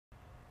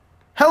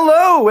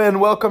Hello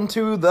and welcome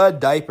to the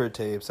Diaper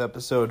Tapes,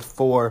 episode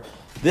 4.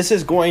 This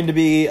is going to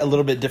be a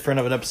little bit different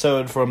of an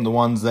episode from the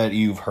ones that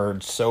you've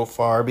heard so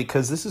far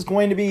because this is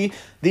going to be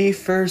the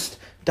first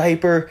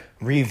diaper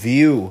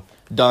review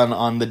done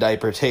on the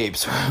Diaper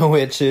Tapes,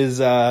 which is,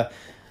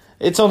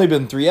 it's only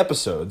been 3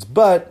 episodes,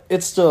 but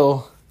it's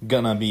still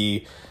gonna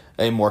be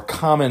a more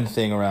common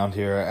thing around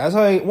here, as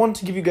I want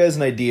to give you guys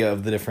an idea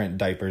of the different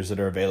diapers that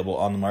are available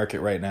on the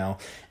market right now.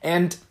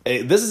 And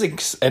this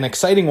is an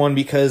exciting one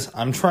because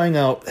I'm trying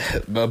out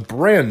a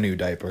brand new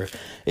diaper.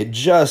 It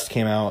just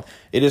came out.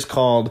 It is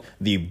called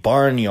the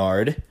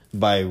Barnyard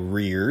by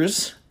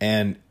Rearz,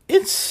 and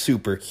it's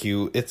super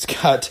cute. It's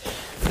got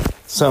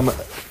some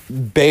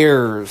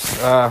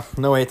bears.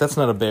 No, wait, that's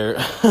not a bear.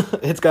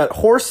 It's got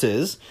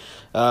horses,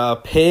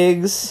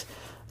 pigs,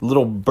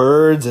 little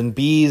birds and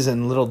bees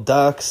and little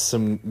ducks,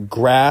 some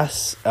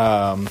grass.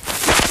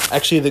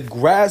 Actually, the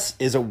grass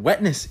is a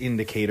wetness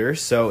indicator,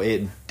 so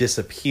it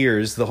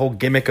disappears. The whole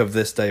gimmick of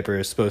this diaper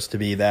is supposed to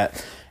be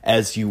that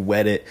as you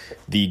wet it,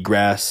 the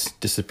grass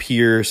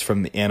disappears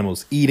from the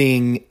animals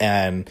eating,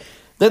 and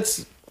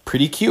that's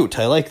pretty cute.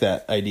 I like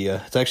that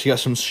idea. It's actually got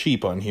some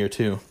sheep on here,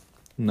 too,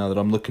 now that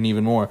I'm looking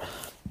even more.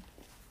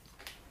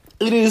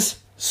 It is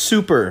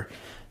super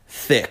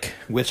thick,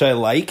 which I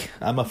like.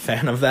 I'm a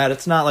fan of that.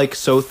 It's not like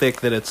so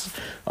thick that it's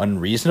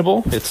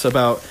unreasonable. It's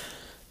about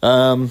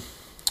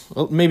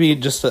maybe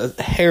just a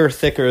hair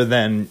thicker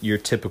than your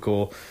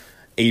typical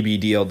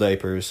ABDL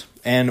diapers.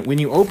 And when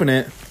you open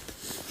it,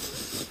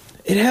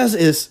 it has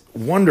this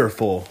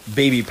wonderful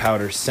baby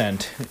powder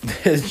scent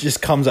that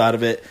just comes out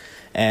of it,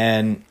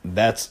 and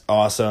that's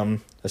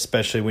awesome,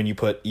 especially when you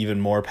put even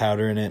more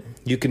powder in it.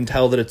 You can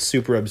tell that it's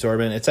super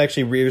absorbent. It's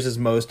actually Rearz'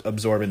 most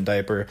absorbent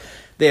diaper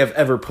they have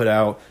ever put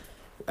out,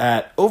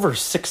 at over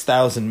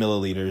 6,000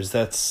 milliliters.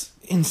 That's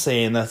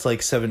insane. That's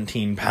like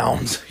 17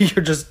 pounds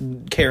you're just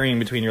carrying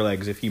between your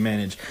legs if you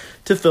manage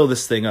to fill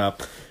this thing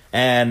up.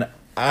 And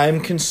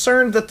I'm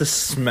concerned that the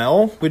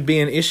smell would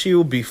be an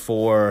issue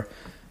before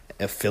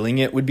filling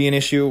it would be an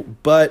issue,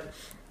 but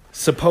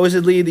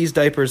supposedly these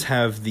diapers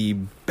have the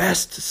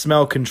best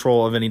smell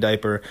control of any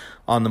diaper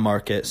on the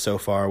market so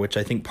far, which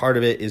I think part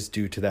of it is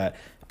due to that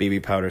baby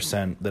powder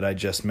scent that I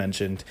just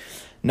mentioned.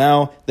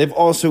 Now, they've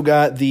also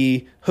got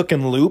the hook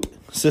and loop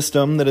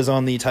system that is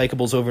on the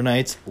Tykables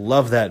overnights.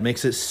 Love that.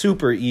 Makes it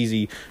super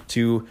easy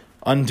to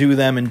undo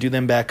them and do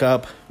them back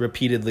up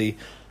repeatedly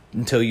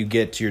until you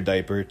get your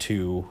diaper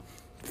to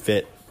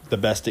fit the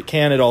best it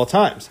can at all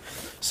times.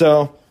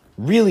 So,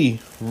 really,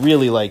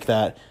 really like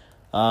that.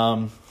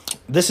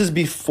 This is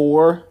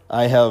before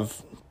I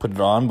have put it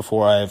on,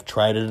 before I have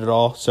tried it at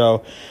all.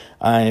 So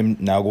I'm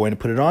now going to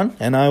put it on,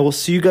 and I will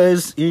see you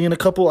guys in a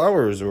couple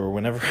hours or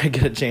whenever I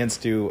get a chance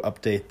to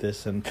update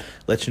this and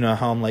let you know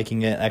how I'm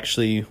liking it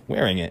actually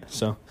wearing it.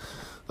 So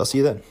I'll see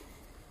you then.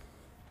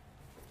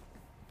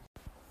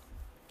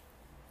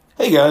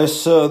 Hey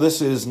guys, so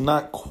this is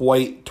not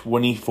quite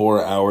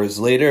 24 hours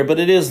later, but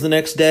it is the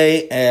next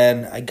day,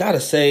 and I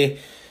gotta say,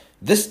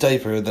 this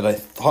diaper that I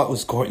thought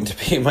was going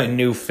to be my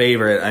new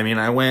favorite, I mean,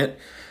 I went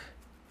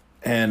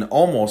and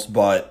almost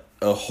bought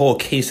a whole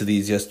case of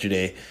these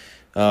yesterday,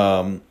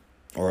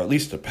 or at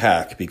least a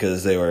pack,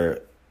 because they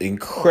were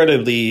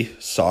incredibly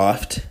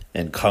soft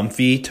and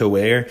comfy to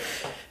wear.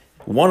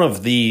 One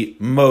of the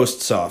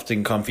most soft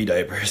and comfy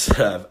diapers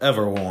that I've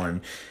ever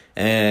worn,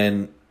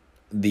 and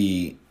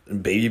the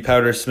baby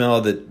powder smell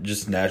that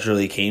just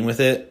naturally came with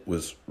it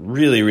was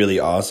really, really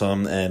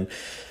awesome. And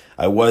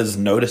I was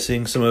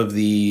noticing some of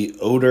the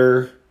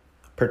odor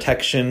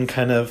protection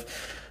kind of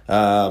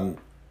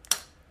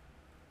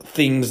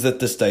things that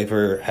this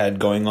diaper had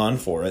going on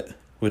for it,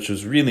 which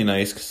was really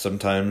nice, because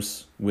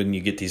sometimes when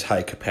you get these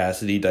high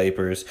capacity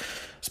diapers,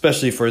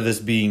 especially for this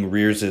being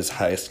Rearz'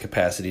 highest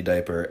capacity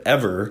diaper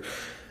ever,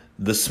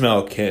 the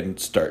smell can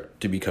start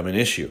to become an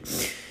issue.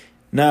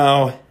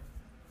 Now,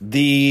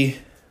 the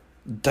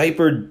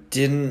diaper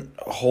didn't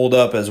hold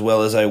up as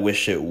well as I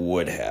wish it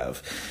would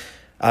have.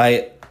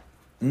 I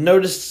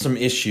noticed some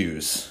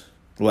issues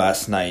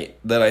last night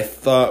that I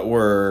thought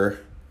were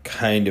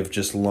kind of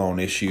just lone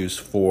issues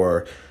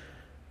for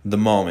the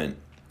moment.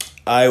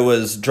 I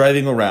was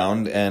driving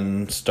around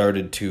and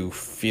started to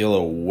feel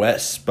a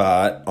wet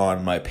spot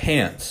on my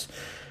pants.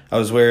 I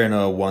was wearing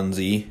a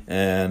onesie,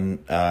 and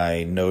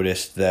I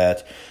noticed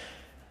that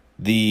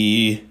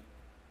the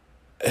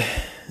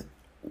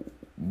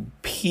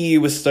pee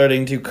was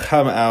starting to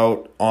come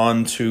out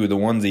onto the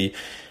onesie,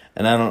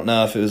 and I don't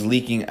know if it was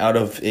leaking out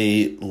of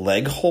a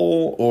leg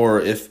hole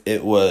or if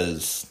it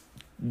was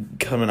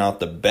coming out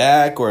the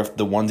back or if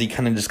the onesie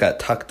kind of just got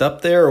tucked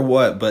up there or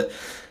what, but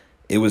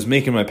it was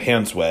making my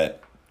pants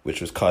wet,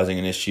 which was causing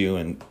an issue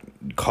and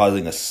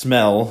causing a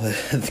smell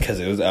because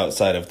it was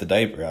outside of the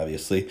diaper,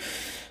 obviously.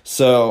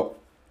 So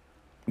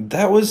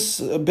that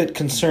was a bit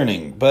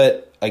concerning,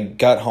 but I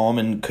got home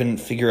and couldn't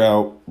figure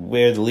out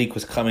where the leak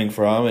was coming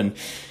from, and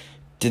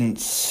didn't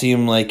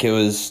seem like it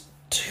was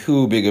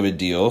too big of a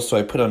deal, so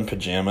I put on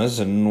pajamas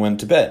and went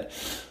to bed.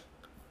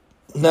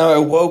 Now, I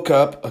woke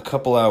up a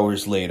couple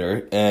hours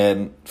later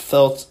and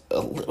felt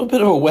a little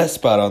bit of a wet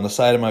spot on the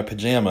side of my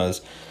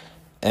pajamas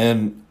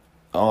and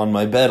on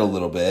my bed a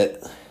little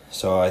bit.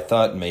 So I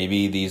thought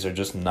maybe these are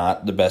just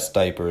not the best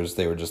diapers.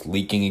 They were just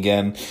leaking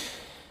again.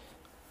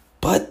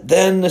 But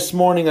then this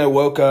morning I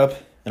woke up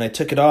and I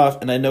took it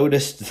off and I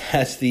noticed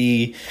that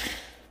the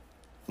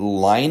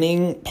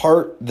lining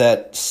part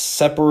that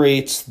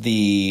separates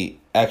the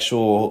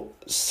actual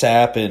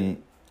sap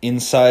and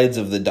insides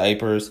of the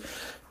diapers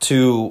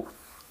to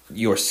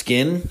your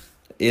skin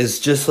is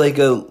just like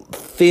a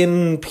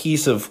thin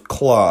piece of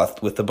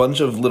cloth with a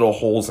bunch of little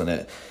holes in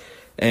it.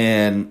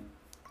 And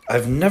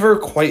I've never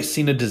quite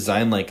seen a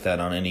design like that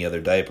on any other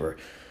diaper.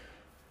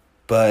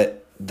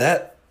 But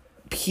that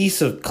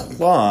piece of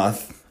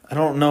cloth, I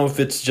don't know if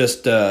it's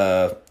just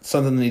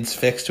something that needs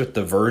fixed with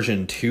the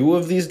version 2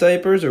 of these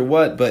diapers or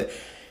what, but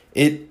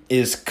it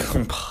is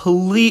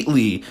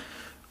completely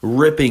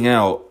ripping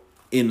out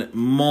in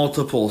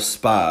multiple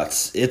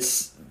spots.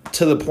 It's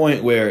to the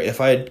point where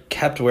if I had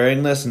kept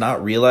wearing this,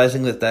 not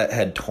realizing that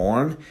had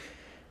torn,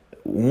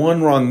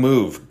 one wrong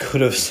move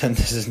could have sent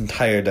this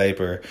entire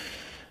diaper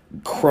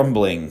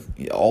crumbling.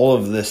 All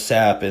of the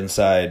sap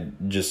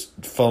inside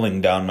just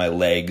falling down my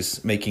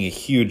legs, making a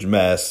huge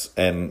mess,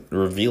 and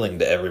revealing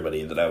to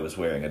everybody that I was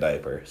wearing a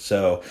diaper.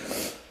 So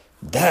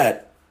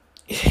that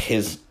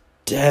is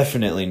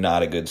definitely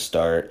not a good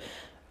start.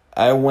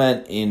 I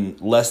went in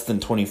less than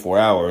 24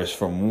 hours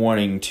from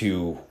wanting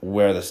to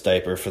wear this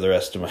diaper for the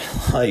rest of my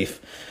life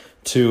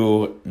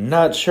to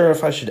not sure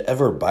if I should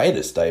ever buy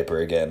this diaper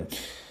again.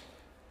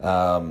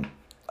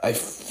 I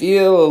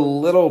feel a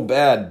little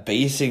bad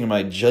basing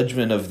my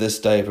judgment of this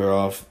diaper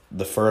off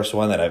the first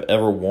one that I've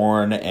ever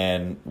worn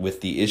and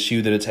with the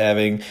issue that it's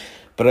having,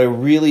 but I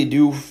really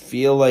do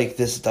feel like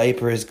this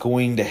diaper is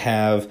going to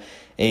have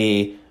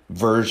a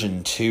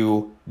version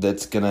 2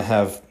 that's going to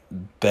have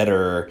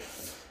better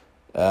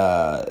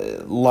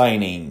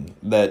lining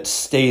that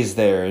stays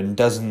there and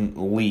doesn't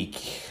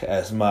leak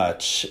as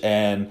much,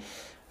 and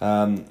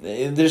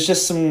there's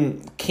just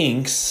some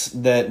kinks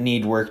that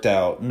need worked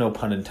out, no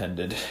pun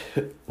intended.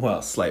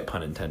 Well, slight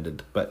pun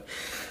intended, but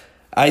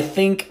I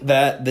think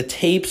that the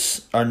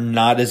tapes are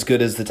not as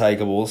good as the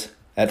Tykables.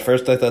 At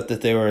first I thought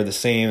that they were the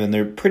same and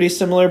they're pretty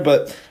similar,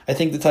 but I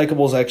think the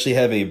Tykables actually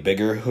have a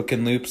bigger hook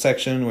and loop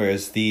section,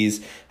 whereas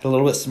these had a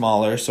little bit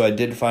smaller, so I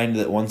did find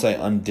that once I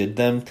undid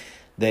them,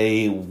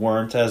 they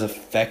weren't as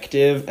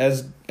effective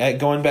as at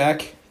going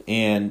back,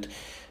 and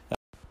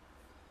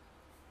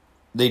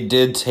they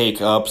did take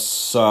up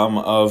some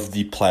of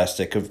the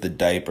plastic of the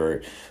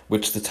diaper,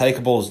 which the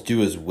Tykables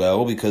do as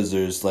well, because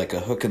there's like a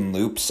hook and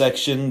loop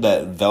section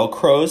that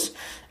velcros,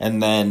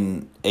 and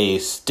then a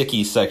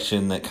sticky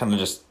section that kind of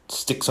just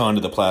sticks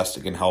onto the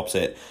plastic and helps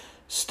it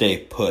stay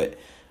put.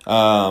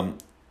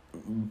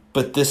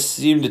 But this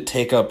seemed to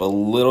take up a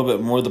little bit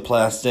more of the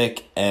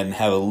plastic and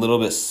have a little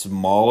bit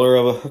smaller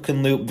of a hook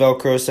and loop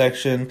Velcro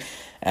section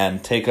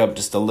and take up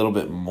just a little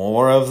bit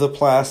more of the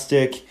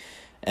plastic.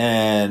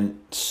 And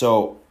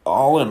so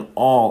all in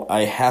all,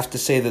 I have to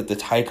say that the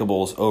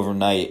Tykables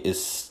Overnight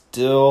is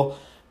still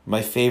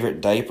my favorite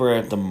diaper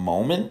at the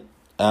moment.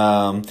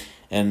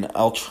 And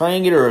I'll try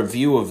and get a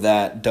review of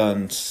that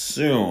done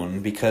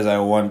soon because I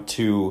want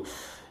to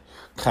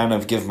kind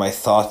of give my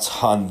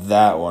thoughts on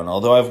that one.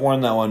 Although I've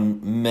worn that one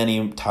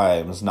many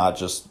times, not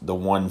just the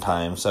one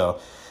time. So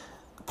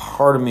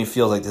part of me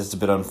feels like this is a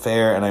bit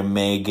unfair, and I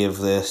may give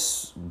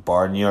this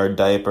Barnyard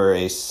diaper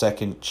a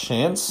second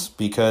chance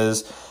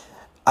because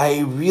I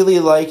really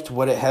liked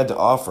what it had to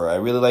offer. I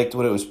really liked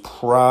what it was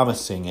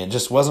promising. It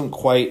just wasn't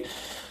quite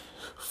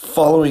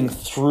following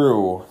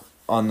through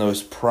on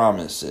those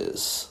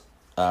promises.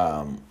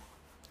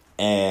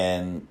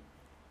 And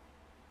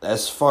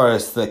as far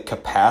as the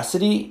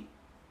capacity,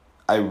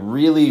 I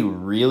really,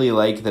 really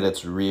like that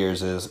it's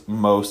Rearz's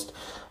most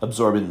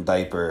absorbent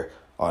diaper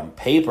on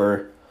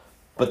paper,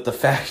 but the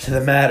fact of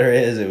the matter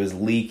is it was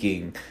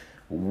leaking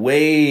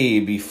way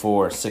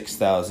before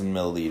 6,000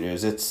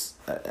 milliliters.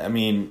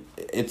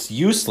 It's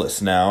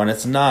useless now, and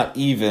it's not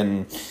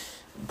even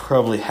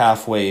probably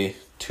halfway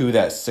to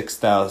that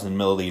 6,000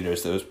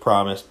 milliliters that was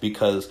promised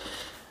because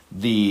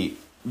the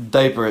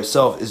diaper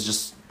itself is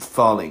just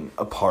falling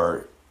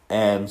apart.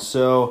 And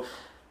so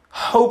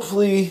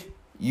hopefully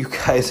you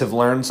guys have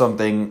learned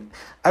something.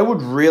 I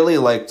would really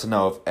like to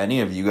know if any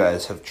of you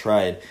guys have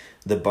tried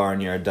the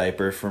Barnyard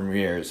diaper from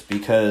Rearz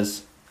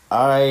because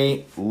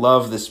I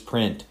love this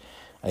print.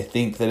 I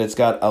think that it's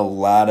got a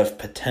lot of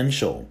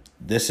potential.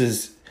 This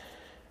is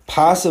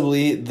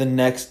possibly the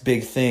next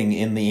big thing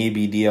in the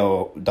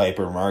ABDL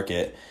diaper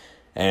market,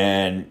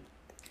 and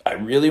I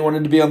really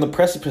wanted to be on the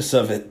precipice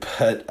of it,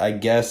 but I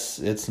guess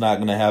it's not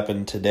going to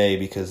happen today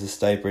because this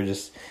diaper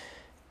just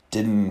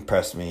didn't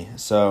impress me.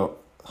 So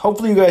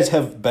hopefully you guys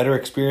have better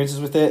experiences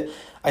with it.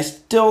 I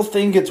still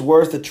think it's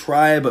worth a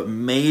try, but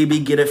maybe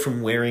get it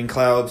from Wearing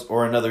Clouds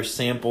or another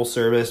sample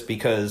service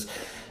because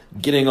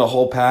getting a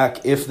whole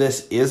pack, if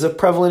this is a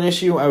prevalent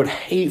issue, I would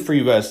hate for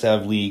you guys to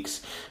have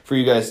leaks, for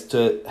you guys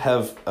to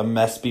have a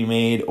mess be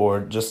made, or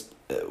just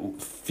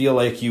feel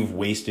like you've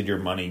wasted your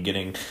money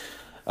getting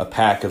a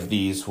pack of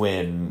these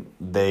when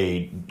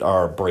they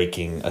are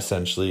breaking,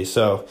 essentially.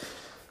 So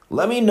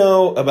let me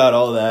know about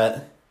all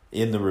that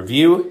in the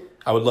review.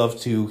 I would love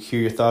to hear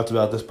your thoughts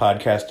about this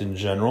podcast in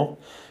general,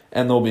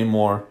 and there'll be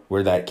more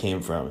where that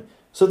came from.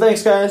 So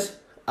thanks, guys.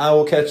 I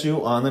will catch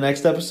you on the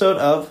next episode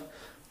of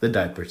The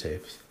Diaper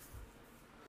Tapes.